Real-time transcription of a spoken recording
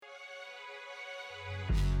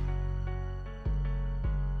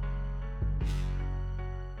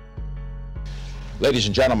Ladies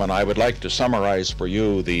and gentlemen, I would like to summarize for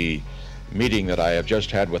you the meeting that I have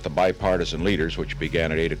just had with the bipartisan leaders, which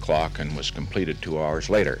began at 8 o'clock and was completed 2 hours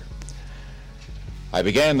later. I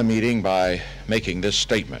began the meeting by making this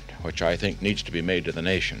statement, which I think needs to be made to the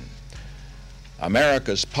nation.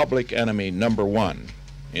 America's public enemy number one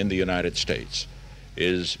in the United States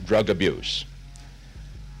is drug abuse.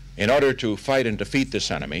 In order to fight and defeat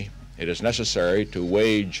this enemy, it is necessary to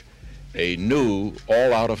wage a new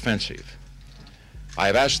all-out offensive. I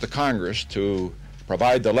have asked the Congress to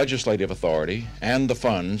provide the legislative authority and the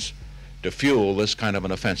funds to fuel this kind of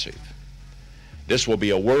an offensive. This will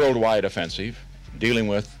be a worldwide offensive dealing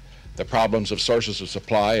with the problems of sources of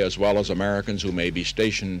supply as well as Americans who may be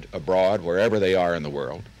stationed abroad wherever they are in the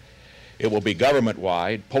world. It will be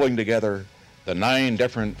government-wide, pulling together the 9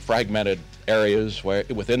 different fragmented areas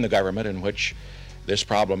within the government in which this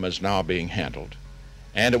problem is now being handled.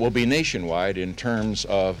 And it will be nationwide in terms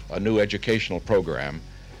of a new educational program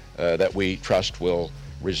that we trust will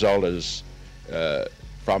result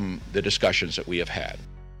from the discussions that we have had.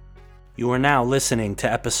 You are now listening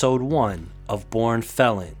to episode 1 of Born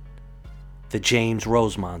Felon, the James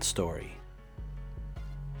Rosemond story.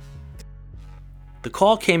 The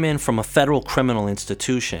call came in from a federal criminal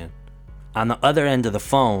institution. On the other end of the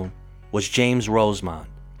phone was James Rosemond.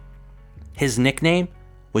 His nickname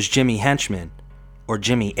was Jimmy Henchman, or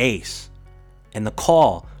Jimmy Ace, and the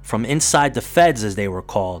call from inside the feds, as they were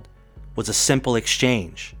called, was a simple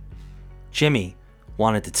exchange. Jimmy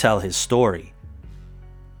wanted to tell his story.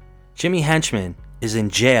 Jimmy Henchman is in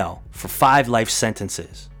jail for 5 life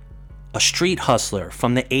sentences. A street hustler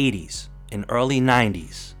from the 80s and early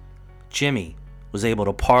 90s, Jimmy was able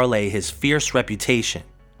to parlay his fierce reputation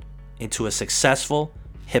into a successful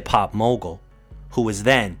hip-hop mogul who was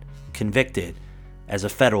then convicted as a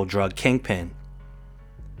federal drug kingpin.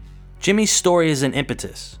 Jimmy's story is an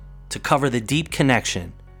impetus to cover the deep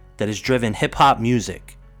connection that has driven hip-hop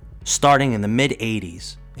music starting in the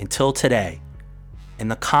mid-80s until today, and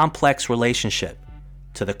the complex relationship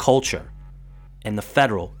to the culture and the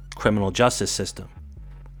federal criminal justice system.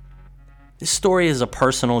 This story is a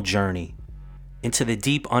personal journey into the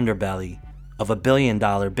deep underbelly of a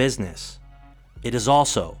billion-dollar business. It is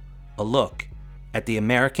also a look at the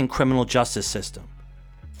American criminal justice system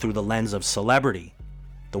through the lens of celebrity,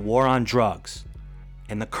 the war on drugs,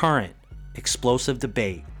 and the current explosive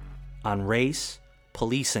debate on race,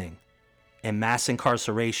 policing, and mass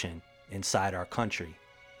incarceration inside our country.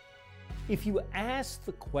 If you ask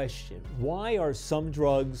the question, why are some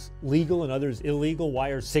drugs legal and others illegal?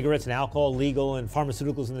 Why are cigarettes and alcohol legal and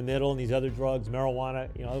pharmaceuticals in the middle and these other drugs, marijuana,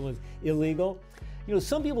 other ones illegal?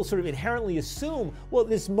 Some people sort of inherently assume, well,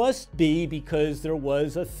 this must be because there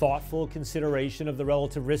was a thoughtful consideration of the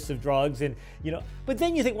relative risks of drugs but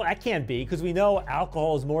then you think, well, that can't be because we know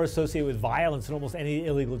alcohol is more associated with violence than almost any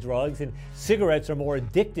illegal drugs, and cigarettes are more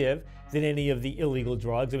addictive than any of the illegal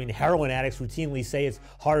drugs. I mean, heroin addicts routinely say it's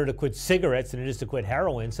harder to quit cigarettes than it is to quit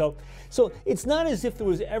heroin. So it's not as if there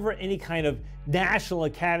was ever any kind of National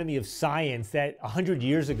Academy of Science that 100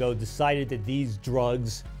 years ago decided that these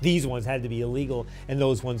drugs, these ones had to be illegal and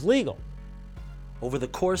those ones legal. Over the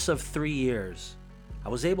course of 3 years, I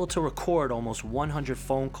was able to record almost 100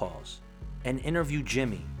 phone calls and interview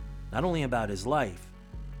Jimmy, not only about his life,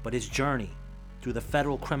 but his journey through the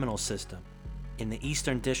federal criminal system in the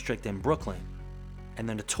Eastern District in Brooklyn and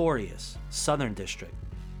the notorious Southern District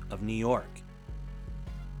of New York.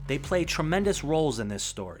 They play tremendous roles in this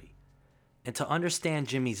story, and to understand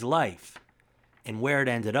Jimmy's life and where it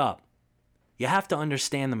ended up, you have to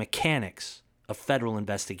understand the mechanics of federal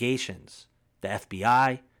investigations, the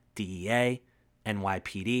FBI, DEA,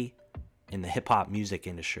 NYPD, and the hip-hop music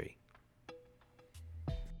industry.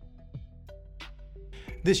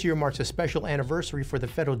 This year marks a special anniversary for the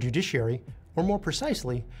federal judiciary, or more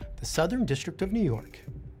precisely, the Southern District of New York.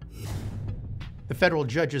 The federal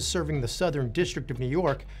judges serving the Southern District of New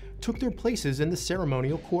York took their places in the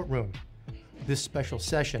ceremonial courtroom. This special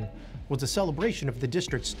session was a celebration of the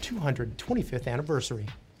district's 225th anniversary.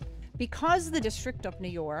 Because the District of New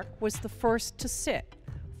York was the first to sit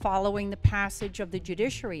following the passage of the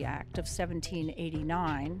Judiciary Act of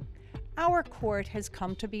 1789, our court has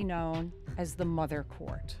come to be known as the Mother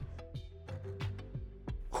Court.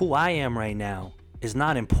 Who I am right now is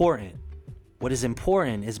not important. What is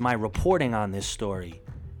important is my reporting on this story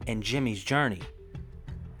and Jimmy's journey.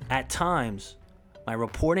 At times, my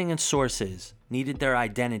reporting and sources needed their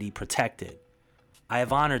identity protected. I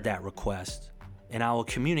have honored that request, and I will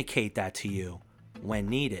communicate that to you when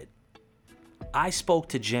needed. I spoke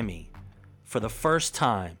to Jimmy for the first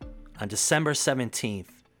time on December 17th,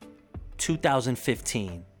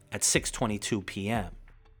 2015 at 6:22 p.m.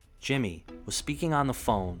 Jimmy was speaking on the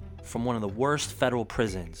phone from one of the worst federal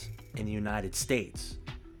prisons in the United States,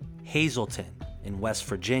 Hazleton in West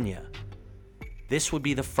Virginia. This would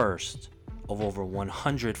be the first of over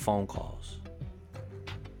 100 phone calls.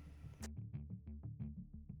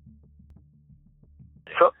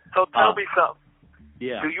 So tell me something.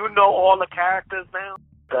 Yeah. Do you know all the characters now?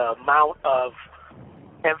 The amount of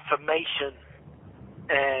information,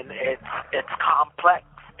 and it's complex,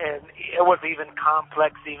 and it was even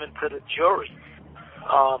complex even to the jury.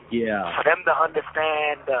 For them to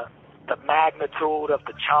understand the magnitude of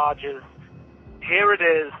the charges. Here it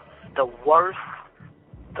is, the worst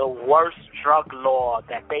drug law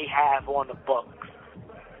that they have on the books.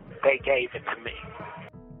 They gave it to me.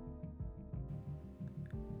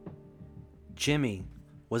 Jimmy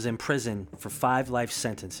was in prison for 5 life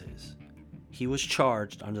sentences. He was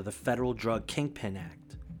charged under the Federal Drug Kingpin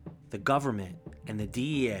Act. The government and the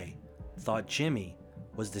DEA thought Jimmy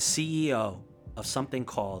was the CEO of something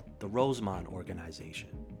called the Rosemond Organization.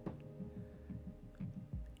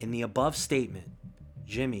 In the above statement,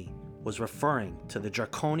 Jimmy was referring to the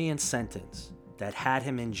draconian sentence that had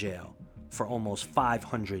him in jail for almost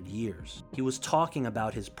 500 years. He was talking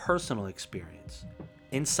about his personal experience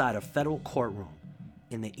inside a federal courtroom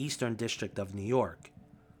in the Eastern District of New York,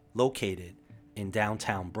 located in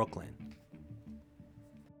downtown Brooklyn.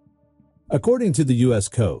 According to the U.S.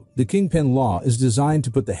 Code, the Kingpin Law is designed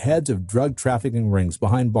to put the heads of drug trafficking rings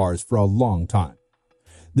behind bars for a long time.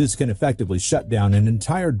 This can effectively shut down an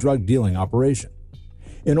entire drug dealing operation.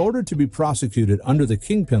 In order to be prosecuted under the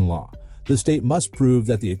Kingpin Law, the state must prove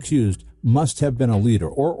that the accused must have been a leader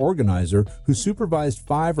or organizer who supervised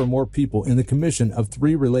 5 or more people in the commission of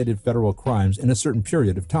 3 related federal crimes in a certain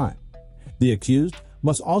period of time. The accused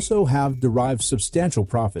must also have derived substantial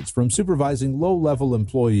profits from supervising low-level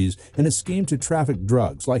employees in a scheme to traffic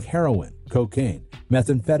drugs like heroin, cocaine,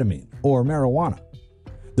 methamphetamine, or marijuana.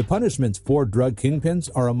 The punishments for drug kingpins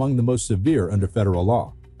are among the most severe under federal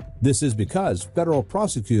law. This is because federal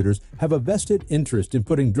prosecutors have a vested interest in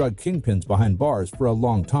putting drug kingpins behind bars for a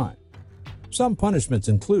long time. Some punishments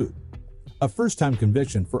include: a first-time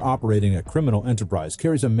conviction for operating a criminal enterprise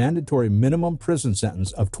carries a mandatory minimum prison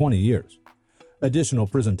sentence of 20 years. Additional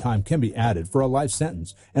prison time can be added for a life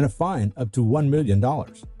sentence and a fine up to $1 million.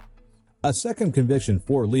 A second conviction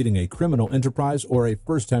for leading a criminal enterprise or a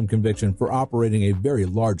first-time conviction for operating a very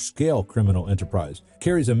large-scale criminal enterprise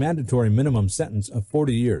carries a mandatory minimum sentence of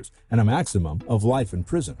 40 years and a maximum of life in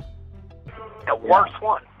prison. The worst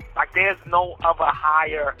one. Like, there's no other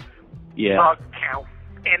higher drug count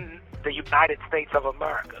in the United States of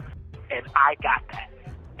America. And I got that.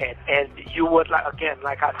 And you would,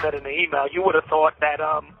 like I said in the email, you would have thought that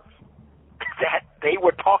that they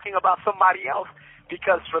were talking about somebody else.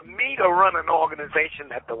 Because for me to run an organization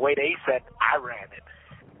that the way they said I ran it,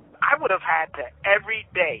 I would have had to every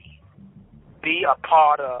day be a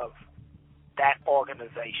part of that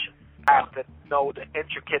organization. I have to know the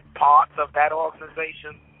intricate parts of that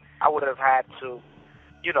organization. I would have had to,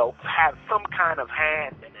 have some kind of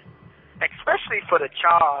hand in it, especially for the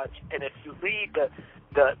charge. And if you read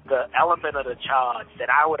the element of the charge, that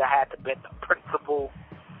I would have had to be the principal,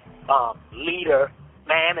 leader,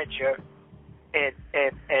 manager, and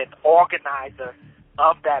organizer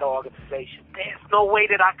of that organization. There's no way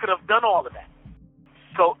that I could have done all of that.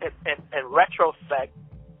 So in retrospect,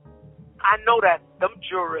 I know that them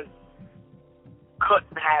jurors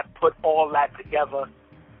couldn't have put all that together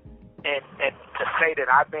and to say that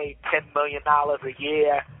I made $10 million a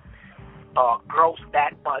year or grossed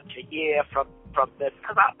that much a year from this,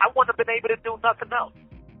 because I wouldn't have been able to do nothing else.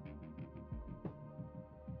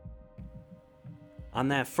 On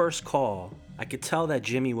that first call, I could tell that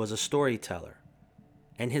Jimmy was a storyteller,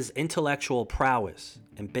 and his intellectual prowess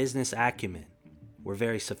and business acumen were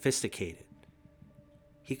very sophisticated.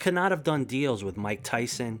 He could not have done deals with Mike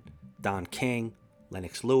Tyson, Don King,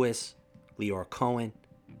 Lennox Lewis, Leor Cohen,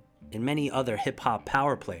 and many other hip-hop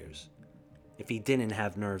power players if he didn't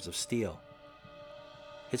have nerves of steel.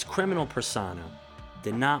 His criminal persona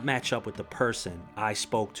did not match up with the person I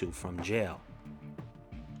spoke to from jail.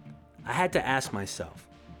 I had to ask myself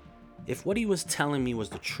if what he was telling me was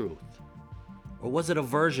the truth, or was it a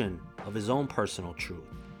version of his own personal truth?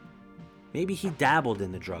 Maybe he dabbled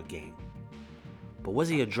in the drug game, but was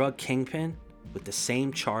he a drug kingpin with the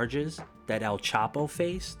same charges that El Chapo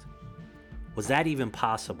faced? Was that even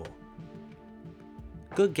possible?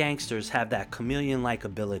 Good gangsters have that chameleon-like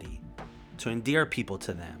ability to endear people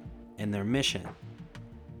to them and their mission.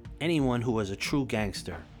 Anyone who is a true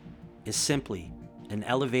gangster is simply an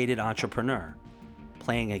elevated entrepreneur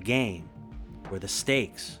playing a game where the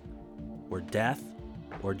stakes were death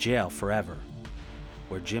or jail forever.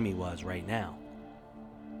 where Jimmy was right now.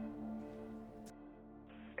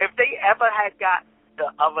 If they ever had got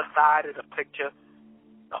the other side of the picture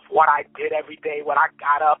of what I did every day, what I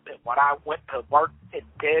got up and what I went to work and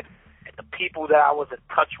did, and the people that I was in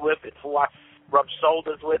touch with and who I rubbed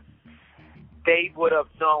shoulders with, they would have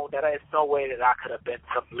known that there's no way that I could have been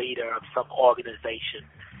some leader of some organization,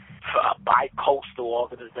 a bi-coastal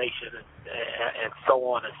organization, and so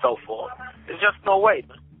on and so forth. There's just no way,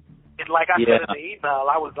 man. And like I said in the email,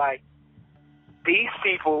 I was like, these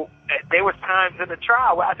people, there was times in the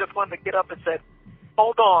trial where I just wanted to get up and say,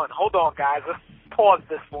 hold on, guys, let's pause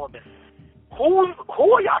this for a minute. Who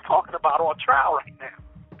are y'all talking about on trial right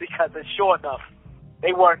now? Because sure enough,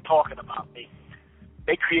 they weren't talking about me.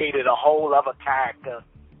 They created a whole other character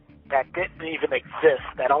that didn't even exist,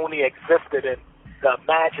 that only existed in the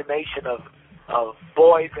imagination of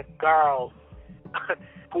boys and girls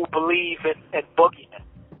who believe in boogeymen.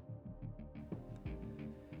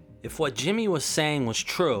 If what Jimmy was saying was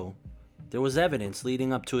true, there was evidence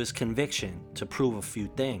leading up to his conviction to prove a few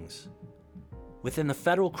things. Within the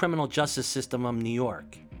federal criminal justice system of New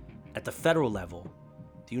York, at the federal level,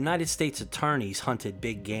 the United States attorneys hunted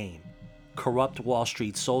big game. Corrupt Wall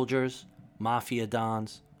Street soldiers, mafia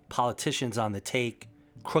dons, politicians on the take,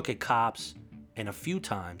 crooked cops, and a few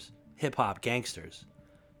times, hip-hop gangsters.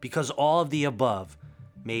 Because all of the above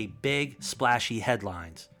made big, splashy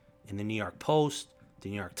headlines in the New York Post, the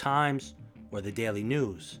New York Times, or the Daily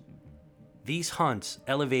News. These hunts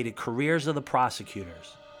elevated careers of the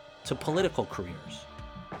prosecutors to political careers,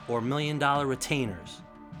 or million-dollar retainers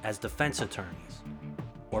as defense attorneys,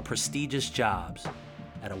 or prestigious jobs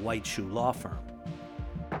at a white shoe law firm.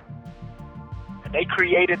 And they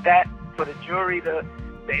created that for the jury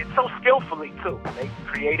so skillfully too. They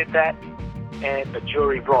created that, and the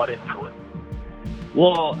jury brought into it.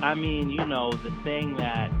 Well, I mean, the thing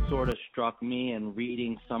that sort of struck me in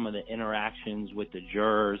reading some of the interactions with the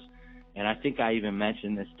jurors, and I think I even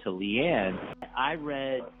mentioned this to Leanne, I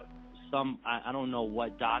read I don't know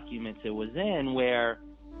what documents it was in, where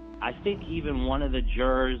I think even one of the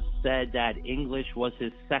jurors said that English was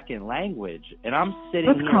his second language. And I'm sitting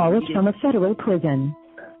This call is from a federal prison.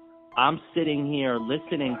 I'm sitting here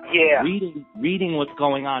listening, reading what's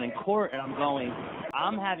going on in court, and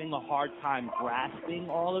I'm having a hard time grasping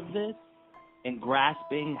all of this and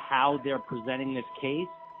grasping how they're presenting this case.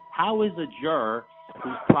 How is a juror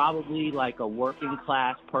who's probably like a working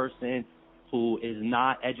class person who is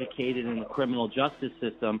not educated in the criminal justice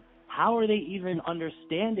system, how are they even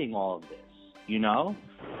understanding all of this,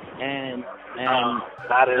 And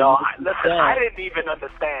not at all. Listen, I didn't even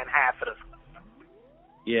understand half of this.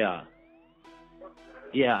 Yeah,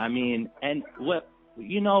 I mean, and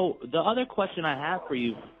the other question I have for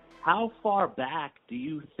you, how far back do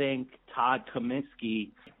you think Todd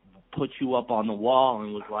Kaminsky put you up on the wall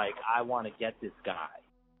and was like, I want to get this guy?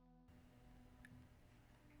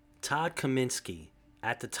 Todd Kaminsky,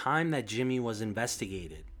 at the time that Jimmy was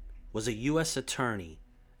investigated, was a U.S. attorney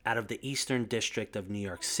out of the Eastern District of New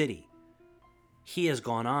York City. He has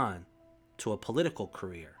gone on to a political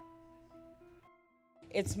career.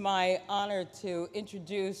 It's my honor to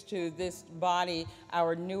introduce to this body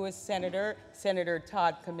our newest senator, Senator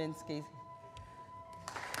Todd Kaminsky.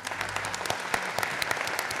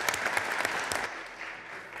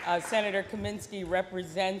 Senator Kaminsky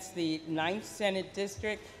represents the 9th Senate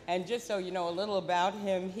District, and just so you know a little about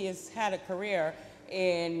him, he has had a career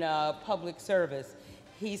in public service.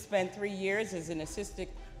 He spent 3 years as an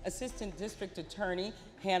assistant district attorney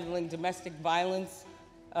handling domestic violence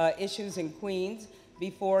issues in Queens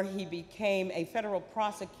before he became a federal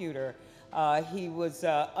prosecutor. He was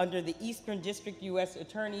under the Eastern District U.S.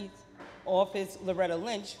 Attorney's Office, Loretta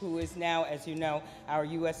Lynch, who is now, as you know, our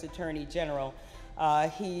U.S. Attorney General.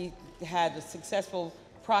 He had successful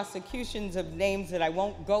prosecutions of names that I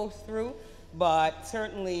won't go through, but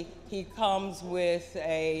certainly he comes with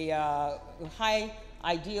a high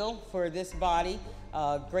ideal for this body,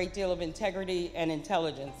 a great deal of integrity and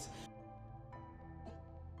intelligence.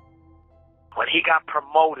 When he got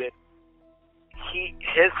promoted,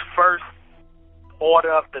 his first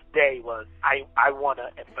order of the day was, I want to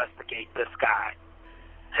investigate this guy.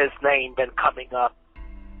 His name been coming up,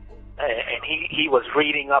 and he was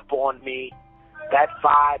reading up on me. That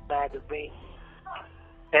Vibe magazine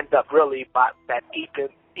ended up really about that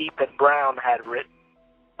Ethan Brown had written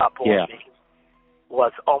up on me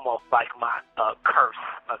was almost like my curse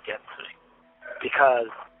against me, because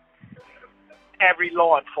every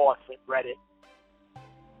law enforcement read it,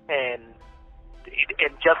 and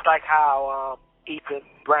just like how Ethan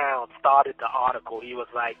Brown started the article, he was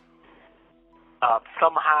like,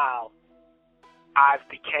 somehow I've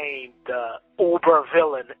became the uber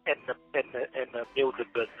villain in the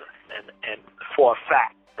music business, and for a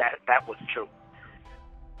fact that was true.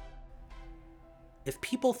 If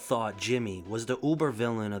people thought Jimmy was the uber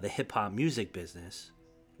villain of the hip-hop music business,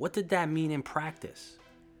 what did that mean in practice?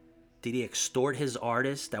 Did he extort his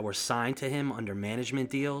artists that were signed to him under management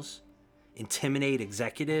deals, intimidate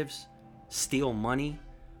executives, steal money?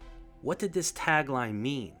 What did this tagline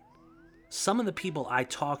mean? Some of the people I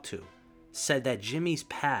talked to said that Jimmy's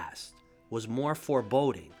past was more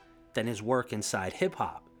foreboding than his work inside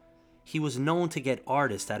hip-hop. He was known to get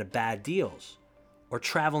artists out of bad deals or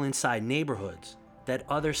travel inside neighborhoods that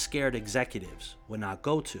other scared executives would not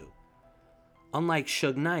go to. Unlike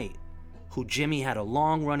Suge Knight, who Jimmy had a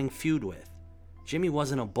long-running feud with, Jimmy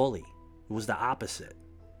wasn't a bully. It was the opposite.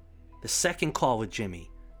 The second call with Jimmy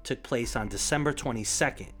took place on December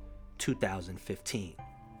 22nd, 2015.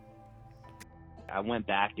 I went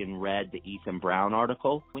back and read the Ethan Brown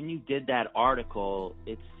article. When you did that article,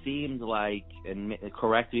 it seemed like, and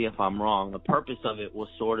correct me if I'm wrong, the purpose of it was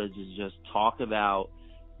sort of to just talk about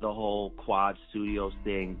the whole Quad Studios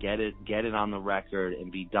thing, get it on the record,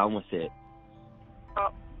 and be done with it.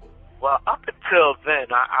 Well, up until then,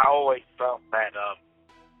 I always felt that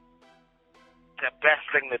the best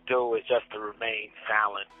thing to do is just to remain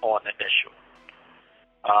silent on the issue.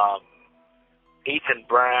 Ethan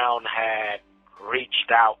Brown had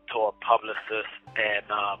reached out to a publicist, and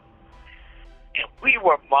we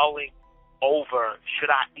were mulling over, should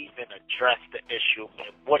I even address the issue,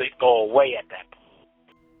 and would it go away at that point?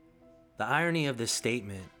 The irony of this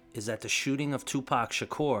statement is that the shooting of Tupac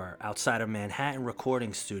Shakur outside a Manhattan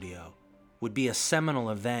recording studio would be a seminal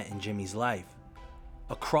event in Jimmy's life,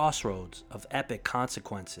 a crossroads of epic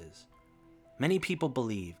consequences. Many people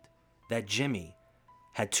believed that Jimmy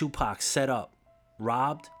had Tupac set up,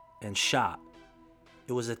 robbed, and shot.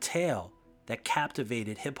 It was a tale that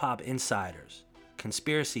captivated hip-hop insiders,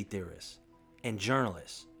 conspiracy theorists, and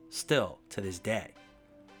journalists, still to this day.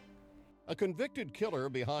 A convicted killer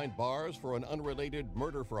behind bars for an unrelated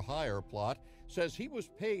murder-for-hire plot says he was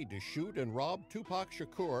paid to shoot and rob Tupac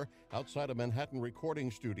Shakur outside a Manhattan recording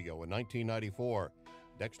studio in 1994.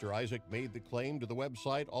 Dexter Isaac made the claim to the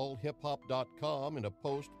website allhiphop.com in a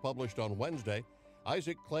post published on Wednesday.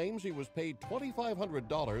 Isaac claims he was paid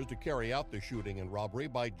 $2,500 to carry out the shooting and robbery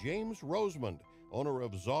by James Rosemond, owner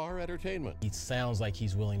of Czar Entertainment. It sounds like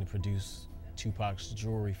he's willing to produce Tupac's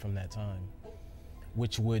jewelry from that time,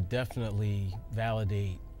 which would definitely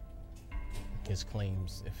validate his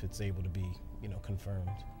claims if it's able to be, confirmed.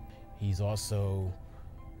 He's also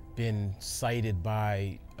been cited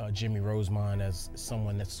by Jimmy Rosemond as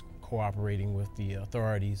someone that's cooperating with the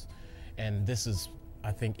authorities, and this is,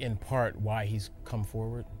 I think, in part why he's come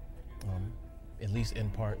forward. At least in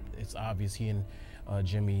part, it's obvious he and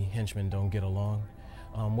Jimmy Henchman don't get along.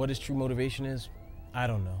 What his true motivation is, I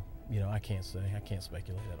don't know. I can't say. I can't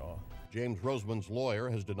speculate at all. James Rosemond's lawyer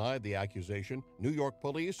has denied the accusation. New York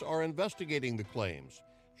police are investigating the claims.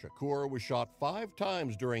 Shakur was shot 5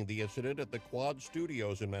 times during the incident at the Quad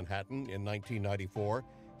Studios in Manhattan in 1994.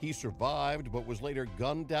 He survived but was later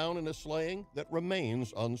gunned down in a slaying that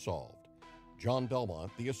remains unsolved. John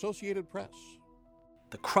Belmont, The Associated Press.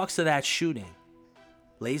 The crux of that shooting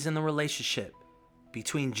lays in the relationship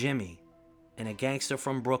between Jimmy and a gangster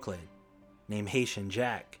from Brooklyn named Haitian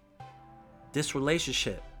Jack. This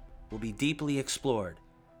relationship will be deeply explored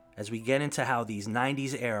as we get into how these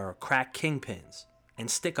 90s era crack kingpins and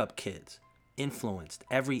stick-up kids influenced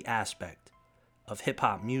every aspect of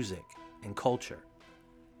hip-hop music and culture.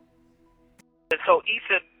 So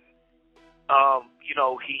Ethan,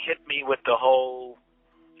 he hit me with the whole,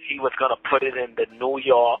 he was going to put it in the New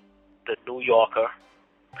Yorker.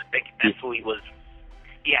 I think that's who he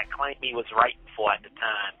had claimed he was writing for at the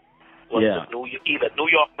time. Either New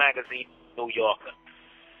York Magazine, New Yorker.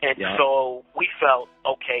 And so we felt,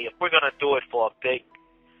 okay, if we're going to do it for a big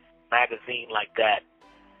magazine like that,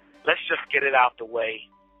 let's just get it out the way,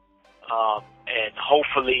 and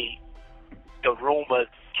hopefully the rumors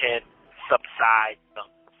can subside.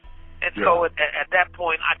 And so at that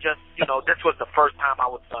point, I just, this was the first time I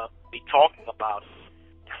would be talking about it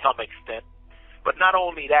to some extent. But not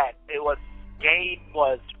only that, game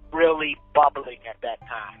was really bubbling at that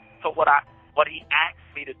time. So what he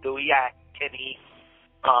asked me to do, can he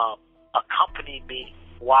accompany me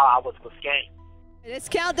while I was with Game? It's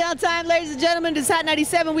countdown time, ladies and gentlemen. This is Hot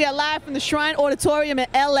 97. We are live from the Shrine Auditorium in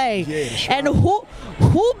L.A. And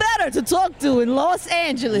who better to talk to in Los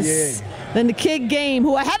Angeles than the kid Game,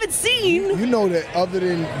 who I haven't seen. You know that other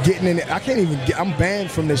than getting in it, I can't even get, I'm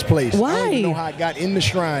banned from this place. Why? I don't even know how I got in the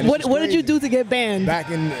shrine. What did you do to get banned? Back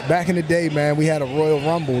in the day, man, we had a Royal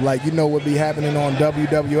Rumble. Like, you know what be happening on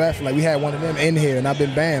WWF? Like, we had one of them in here, and I've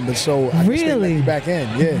been banned. But so I guess they let me back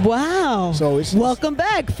in. Yeah. Wow. So it's welcome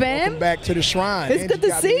back, fam. Welcome back to the shrine. It's good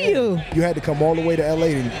to see you. You had to come all the way to LA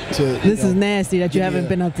to This is nasty that you haven't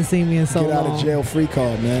been up to see me in so long. Get out of jail free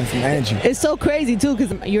card, man, from Angie. It's so crazy too,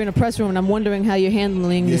 because you're in a press room, and I'm wondering how you're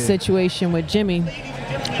handling the situation with Jimmy.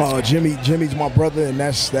 Jimmy's my brother, and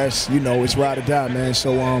that's you know, it's ride or die, man.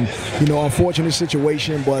 So you know, unfortunate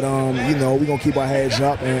situation, but you know, we're gonna keep our heads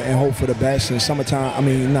up and hope for the best. And summertime, I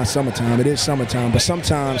mean, not summertime, it is summertime, but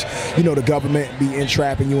sometimes, you know, the government be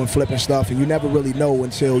entrapping you and flipping stuff, and you never really know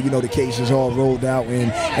until, you know, the case is all rolled out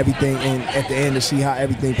and everything, and at the end to see how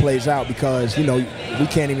everything plays out, because, you know, we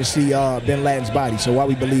can't even see Bin Laden's body, so why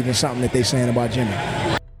we believe in something that they saying about Jimmy?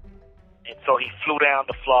 And so he flew down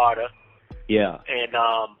to Florida. Yeah. And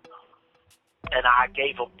I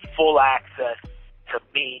gave him full access to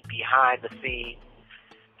me behind the scenes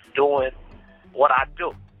doing what I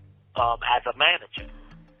do as a manager.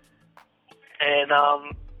 And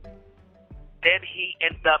then he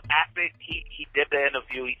ended up, after he did the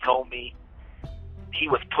interview, he told me he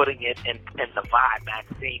was putting it in the Vibe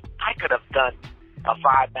magazine. I could have done a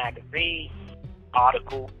Vibe magazine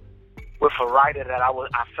article with a writer that I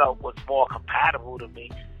felt was more compatible to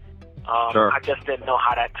me. Sure. I just didn't know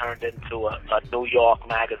how that turned into a New York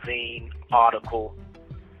magazine article,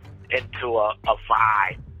 into a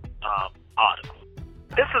Vibe article.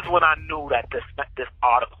 This is when I knew that this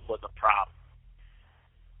article was a problem.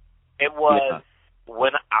 It was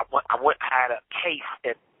when I had a case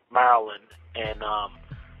in Maryland, and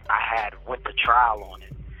I went to trial on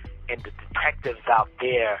it, and the detectives out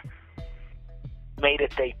there made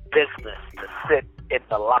it their business to sit in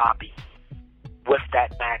the lobby with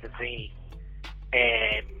that magazine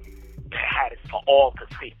and had it for all to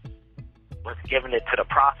see. Was giving it to the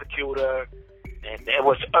prosecutor, and it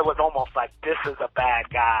was almost like, this is a bad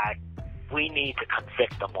guy. We need to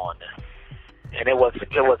convict him on this. And it was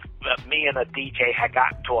me and a DJ had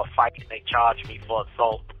gotten to a fight, and they charged me for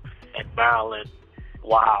assault in Maryland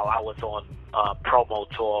while I was on promo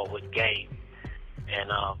tour with Game, and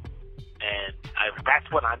that's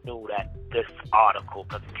when I knew that this article,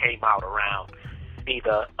 because it came out around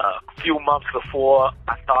either a few months before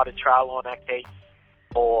I started trial on that case,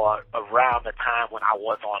 or around the time when I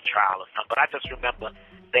was on trial or something. But I just remember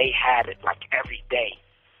they had it like every day,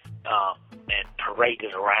 and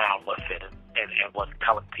paraded around with it, and was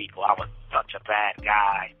telling people I was such a bad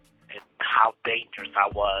guy and how dangerous I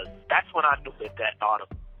was. That's when I knew that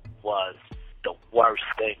article was the worst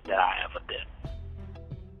thing that I ever did.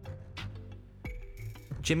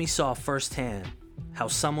 Jimmy saw firsthand how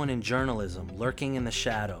someone in journalism lurking in the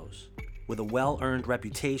shadows with a well-earned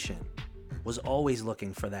reputation was always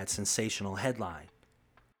looking for that sensational headline.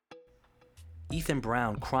 Ethan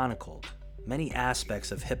Brown chronicled many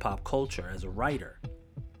aspects of hip-hop culture as a writer.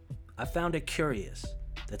 I found it curious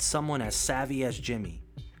that someone as savvy as Jimmy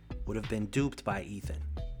would have been duped by Ethan,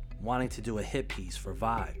 wanting to do a hit piece for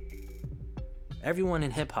Vibe. Everyone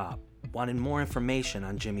in hip-hop wanted more information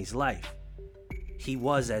on Jimmy's life. He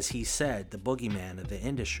was, as he said, the boogeyman of the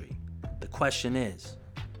industry. The question is,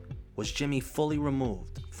 was Jimmy fully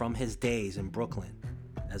removed from his days in Brooklyn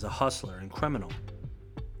as a hustler and criminal?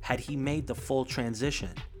 Had he made the full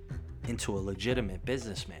transition into a legitimate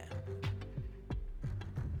businessman?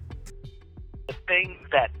 The things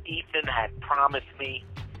that Ethan had promised me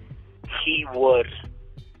how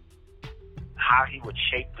he would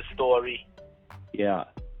shape the story. Yeah.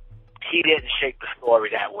 He didn't shape the story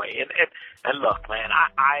that way. And look, man,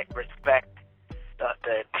 I respect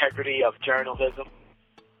the integrity of journalism.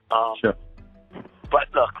 Sure. But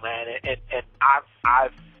look, man, and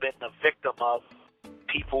I've been the victim of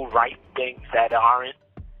people writing things that aren't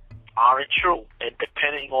true, and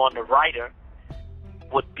depending on the writer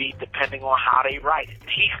would be depending on how they write it.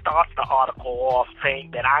 He starts the article off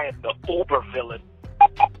saying that I am the uber villain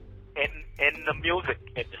in the music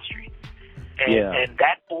industry, and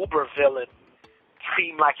that uber villain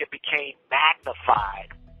seemed like it became magnified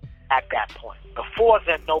at that point. Before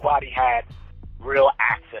then, nobody had real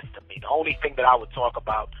access to me. The only thing that I would talk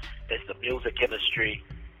about is the music industry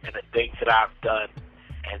and the things that I've done,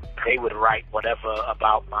 and they would write whatever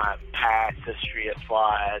about my past history as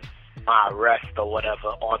far as my arrest or whatever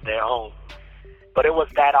on their own. But it was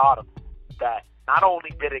that article that not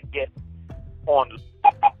only did it get on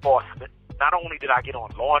enforcement, not only did I get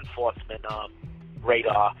on law enforcement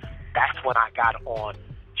radar, that's when I got on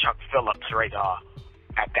Chuck Phillips' radar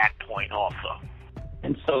at that point also.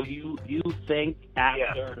 And so you think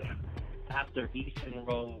after Easton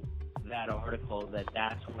wrote that article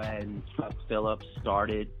that's when Chuck Phillips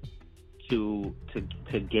started to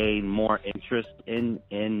gain more interest in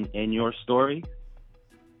your story?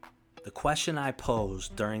 The question I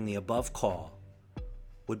posed during the above call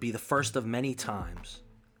would be the first of many times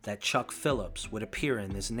that Chuck Phillips would appear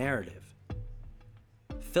in this narrative.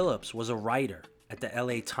 Phillips was a writer at the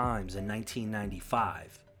LA Times in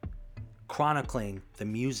 1995, chronicling the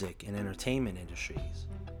music and entertainment industries.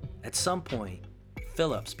 At some point,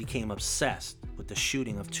 Phillips became obsessed with the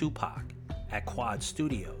shooting of Tupac at Quad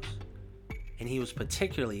Studios, and he was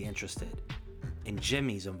particularly interested in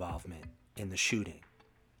Jimmy's involvement in the shooting.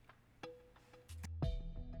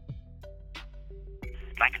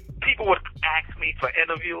 Like, people would ask me for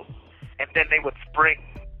interviews, and then they would spring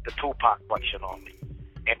the Tupac question on me.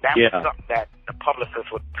 And that was something that the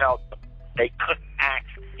publicist would tell them they couldn't ask,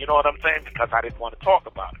 you know what I'm saying? Because I didn't want to talk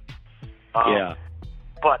about it.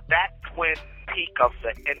 But that's when the peak of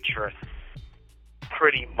the interest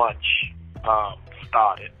pretty much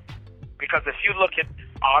started. Because if you look at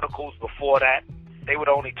articles before that, they would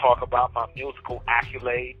only talk about my musical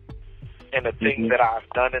accolade and the things that I've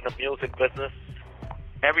done in the music business.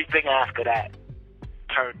 Everything after that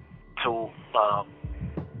turned to,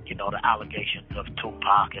 the allegations of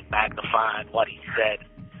Tupac and magnifying what he said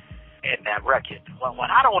in that record. Well,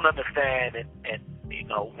 what I don't understand, and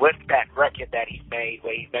with that record that he made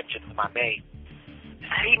where he mentions my name,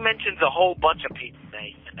 he mentions a whole bunch of people's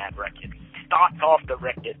names in that record. He starts off the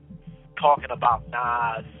record talking about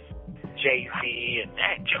Nas, Jay-Z,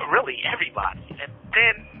 and really everybody. And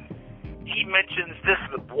then he mentions this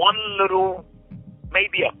one little,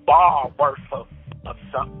 maybe a bar worth of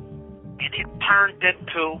something. And it turned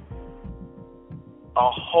into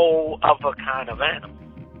a whole other kind of animal.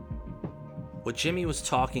 What Jimmy was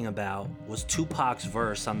talking about was Tupac's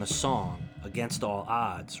verse on the song Against All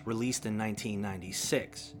Odds, released in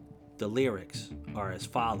 1996. The lyrics are as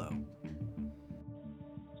follow.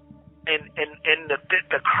 And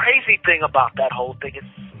the crazy thing about that whole thing is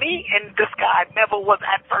me and this guy never was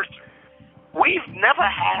adversary. We've never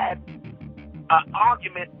had an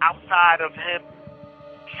argument outside of him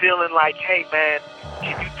feeling like, hey man,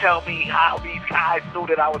 can you tell me how these guys knew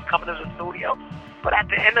that I was coming to the studio? But at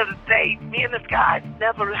the end of the day, me and this guy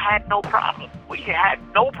never had no problem. We had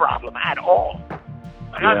no problem at all.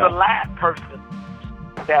 I was the last person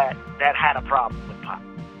that had a problem with Pop.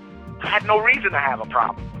 I had no reason to have a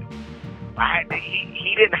problem with him.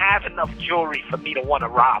 He didn't have enough jewelry for me to want to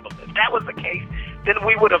rob him. If that was the case, then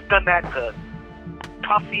we would have done that to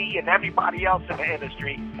Puffy and everybody else in the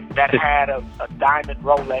industry that had a diamond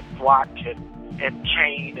Rolex watch and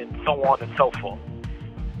chain and so on and so forth.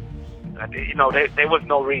 There was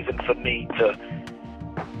no reason for me to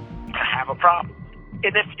have a problem.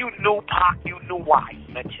 And if you knew Pac, you knew why he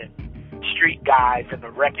mentioned street guys in the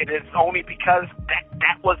record. It's only because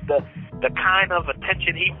that was the kind of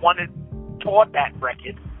attention he wanted toward that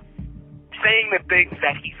record. Saying the things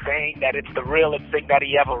that he's saying, that it's the realest thing that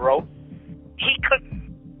he ever wrote. He couldn't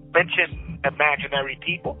mention imaginary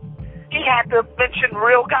people. He had to mention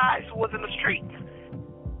real guys who was in the streets.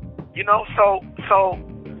 So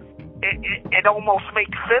it almost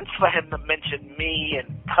makes sense for him to mention me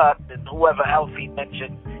and Tut and whoever else he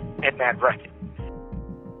mentioned in that record.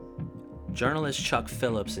 Journalist Chuck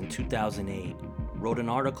Phillips in 2008 wrote an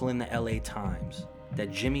article in the LA Times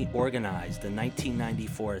that Jimmy organized the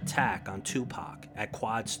 1994 attack on Tupac at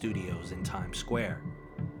Quad Studios in Times Square.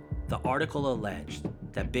 The article alleged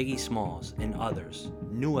that Biggie Smalls and others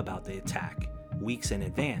knew about the attack weeks in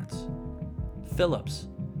advance. Phillips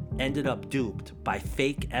ended up duped by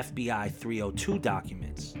fake FBI 302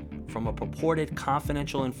 documents from a purported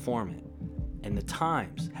confidential informant, and the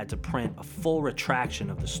Times had to print a full retraction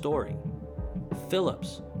of the story.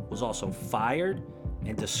 Phillips was also fired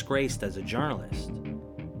and disgraced as a journalist.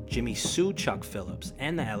 Jimmy sued Chuck Phillips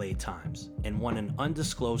and the LA Times and won an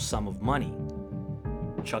undisclosed sum of money.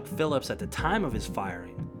 Chuck Phillips, at the time of his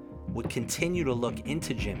firing, would continue to look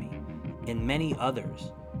into Jimmy and many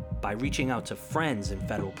others by reaching out to friends in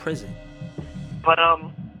federal prison. But,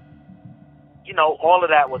 all of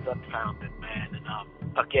that was unfounded, man. And,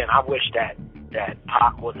 again, I wish that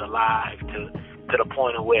Pac was alive to the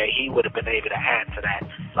point of where he would have been able to answer that.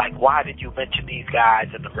 Like, why did you mention these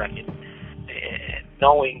guys in the record? And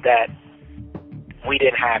knowing that we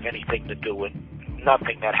didn't have anything to do with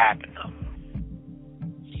nothing that happened to him.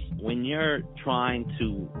 When you're trying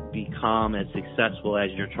to become as successful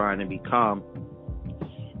as you're trying to become,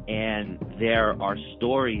 and there are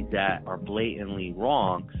stories that are blatantly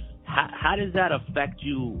wrong, how does that affect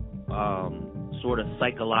you sort of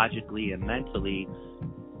psychologically and mentally,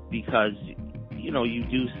 because, you know, you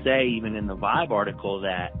do say even in the Vibe article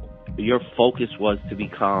that your focus was to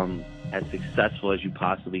become as successful as you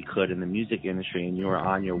possibly could in the music industry, and you were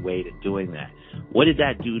on your way to doing that. What did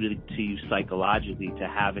that do to you psychologically to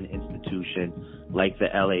have an institution like the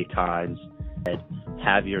LA Times that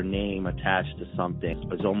have your name attached to something? It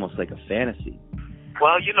was almost like a fantasy.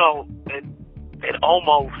 Well, you know, it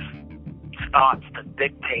almost starts to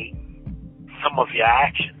dictate some of your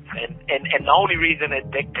actions. And the only reason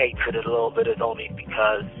it dictates it a little bit is only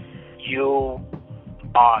because you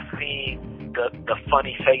are seeing the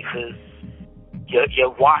funny faces. You're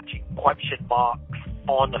watching question marks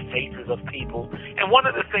on the faces of people. And one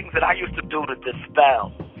of the things that I used to do to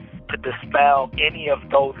dispel any of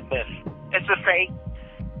those myths is to say,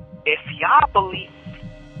 if y'all believe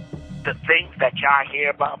the things that y'all hear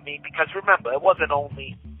about me, because remember, it wasn't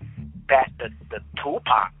only that the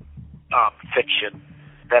Tupac fiction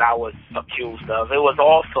that I was accused of. It was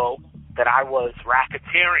also that I was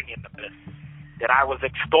racketeering in the business, that I was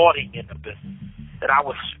extorting in the business, that I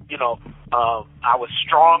was, I was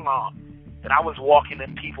strong armed, that I was walking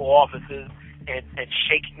in people's offices and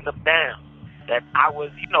shaking them down, that I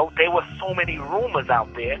was, there were so many rumors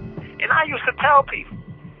out there. And I used to tell people,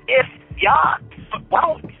 if y'all,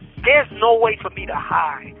 there's no way for me to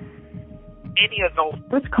hide any of those.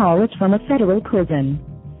 This call is from a federal prison.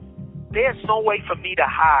 There's no way for me to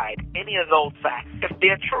hide any of those facts if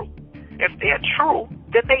they're true. If they're true,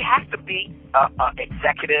 then they have to be an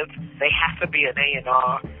executive. They have to be an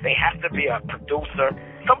A&R. They have to be a producer.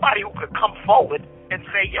 Somebody who could come forward and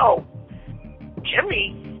say, yo,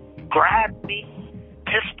 Jimmy grabbed me,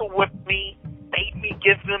 pistol whipped me, made me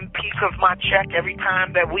give him a piece of my check every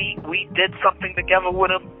time that we did something together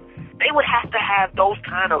with him. They would have to have those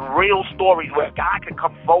kind of real stories where a guy could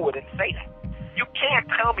come forward and say that. You can't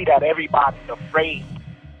tell me that everybody's afraid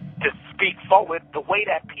to speak forward the way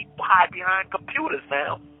that people hide behind computers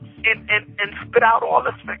now and spit out all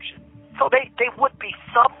this fiction. So they would be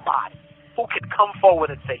somebody who could come forward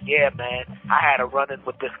and say, yeah, man, I had a run-in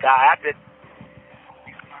with this guy.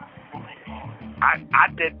 I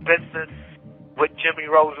did business with Jimmy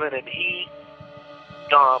Rosemond, and he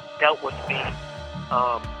dealt with me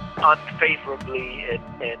unfavorably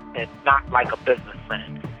and not like a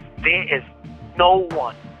businessman. There is no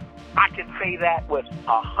one, I can say that with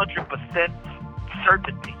 100%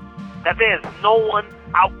 certainty, that there's no one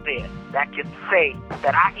out there that can say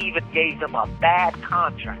that I even gave them a bad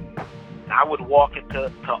contract. I would walk into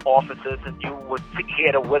offices and you would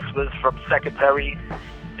hear the whispers from secretaries,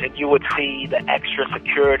 and you would see the extra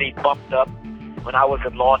security bumped up when I was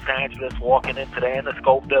in Los Angeles walking into the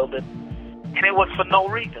Interscope building. And it was for no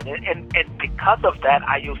reason. And because of that,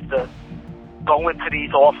 I used to go into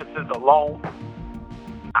these offices alone.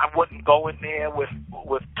 I wouldn't go in there with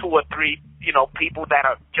two or three, people that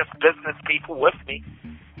are just business people with me,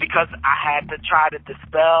 because I had to try to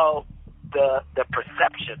dispel the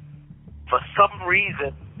perception. For some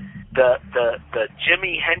reason, the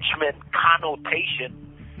Jimmy Henchman connotation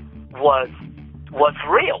was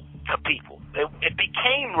real to people. It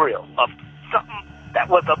became real. Something that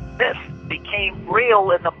was a myth became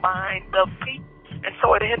real in the mind of people. And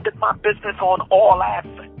so it hindered my business on all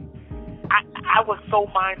aspects. I was so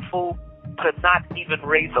mindful to not even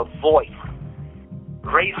raise my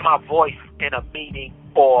voice in a meeting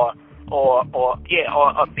or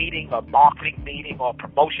a meeting, a marketing meeting or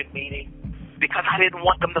promotion meeting, because I didn't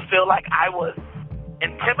want them to feel like I was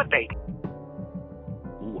intimidating.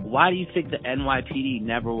 Why do you think the NYPD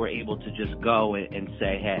never were able to just go and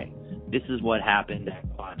say, hey, this is what happened at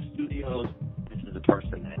Quad Studios, this is the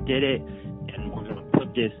person that did it, and we're going to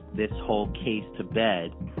put this whole case to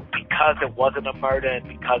bed? Because it wasn't a murder and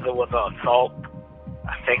because it was an assault,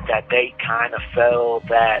 I think that they kind of felt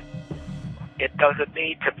that it doesn't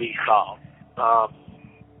need to be solved.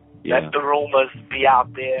 Let the rumors be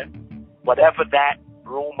out there. Whatever that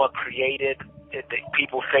rumor created,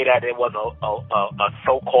 people say that it was a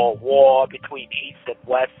so-called war between East and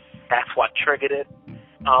West. That's what triggered it.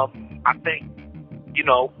 I think,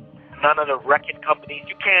 none of the record companies,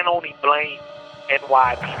 you can't only blame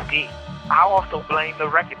NYPD. I also blame the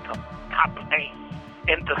record company. I blame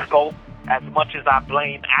Interscope as much as I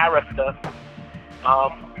blame Arista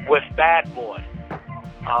with Bad Boy.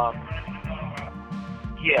 I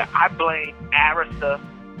blame Arista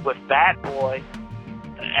with Bad Boy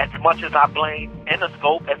as much as I blame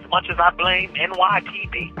Interscope, as much as I blame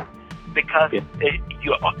NYPD. Because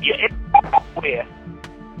you're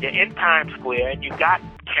in Times Square, and you got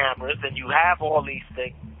cameras, and you have all these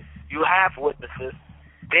things. You have witnesses.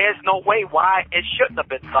 There's no way why it shouldn't have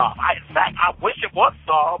been solved. In fact, I wish it was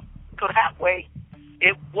solved, so that way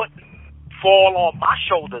it wouldn't fall on my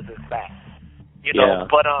shoulders as fast, you know. Yeah.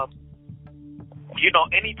 But you know,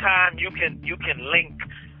 anytime you can link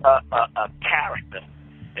a character,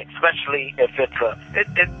 especially if it's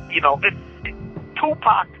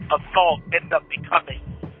Tupac's assault ended up becoming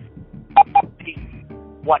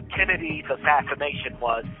what Kennedy's assassination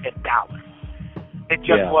was in Dallas. It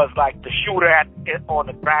just was like the shooter on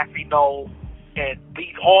the grassy knoll, and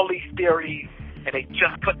all these theories, and they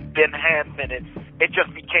just couldn't bend him, and it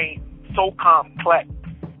just became so complex.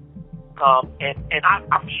 And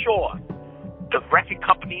I'm sure the record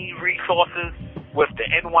company resources with the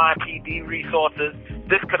NYPD resources,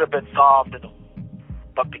 this could have been solved.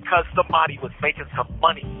 But because somebody was making some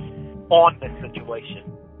money on this situation.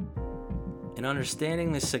 In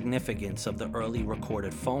understanding the significance of the early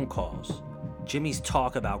recorded phone calls, Jimmy's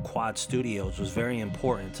talk about Quad Studios was very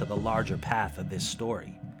important to the larger path of this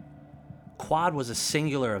story. Quad was a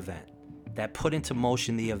singular event that put into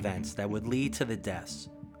motion the events that would lead to the deaths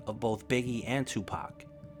of both Biggie and Tupac.